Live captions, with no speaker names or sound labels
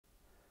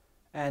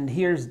And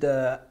here's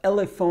the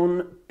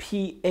Elephone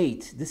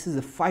P8. This is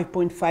a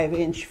 5.5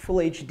 inch Full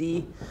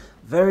HD,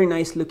 very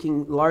nice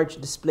looking large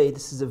display.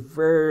 This is a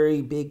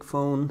very big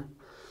phone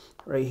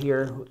right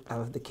here. I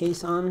have the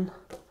case on.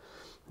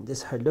 This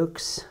is how it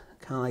looks,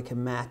 kind of like a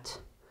matte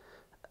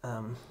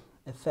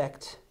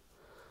effect.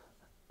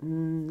 A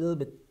little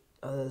bit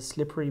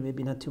slippery,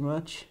 maybe not too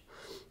much.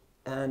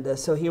 And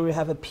so here we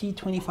have a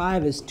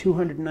P25 is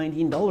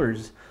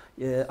 $219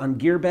 on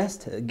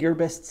GearBest.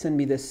 GearBest sent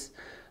me this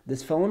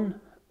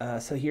phone.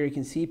 So here you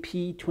can see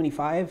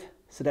P25.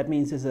 So that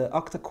means it's an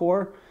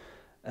octa-core,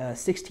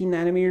 16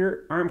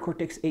 nanometer ARM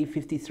Cortex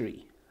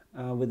A53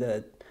 with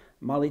a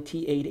Mali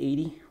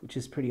T880, which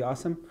is pretty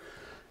awesome.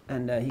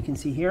 And you can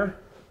see here,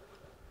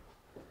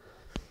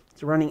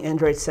 it's running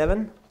Android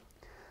 7.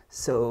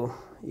 So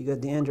you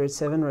got the Android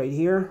 7 right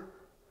here.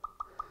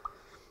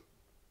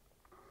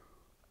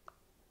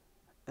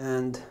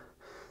 And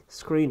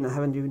screen, I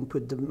haven't even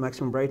put the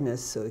maximum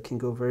brightness, so it can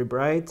go very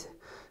bright.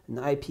 An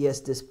IPS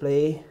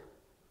display,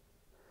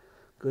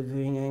 good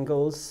viewing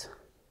angles,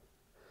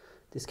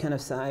 this kind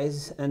of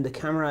size, and the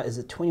camera is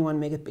a 21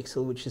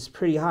 megapixel, which is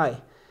pretty high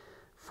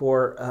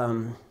for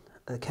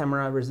a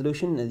camera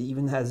resolution. It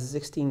even has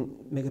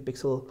 16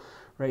 megapixel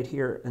right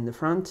here in the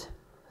front,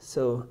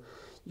 so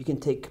you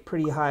can take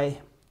pretty high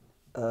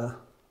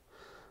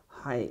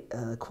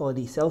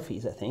quality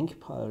selfies, I think,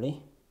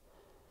 probably.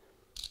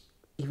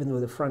 Even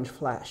with a front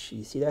flash,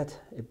 you see that?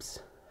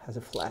 It has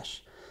a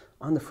flash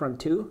on the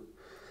front too.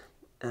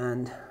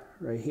 And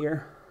right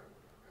here,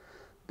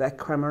 back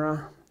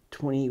camera,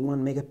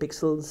 21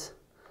 megapixels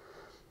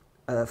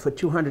for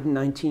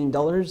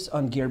 $219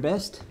 on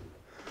GearBest.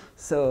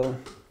 So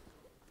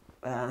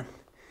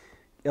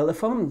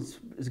Elephone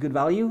is good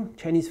value,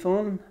 Chinese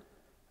phone,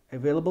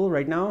 available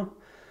right now.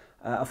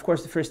 Of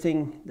course, the first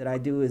thing that I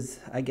do is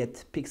I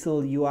get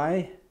Pixel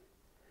UI,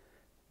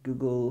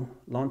 Google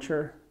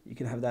Launcher. You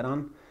can have that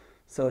on.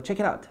 So check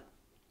it out.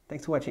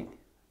 Thanks for watching.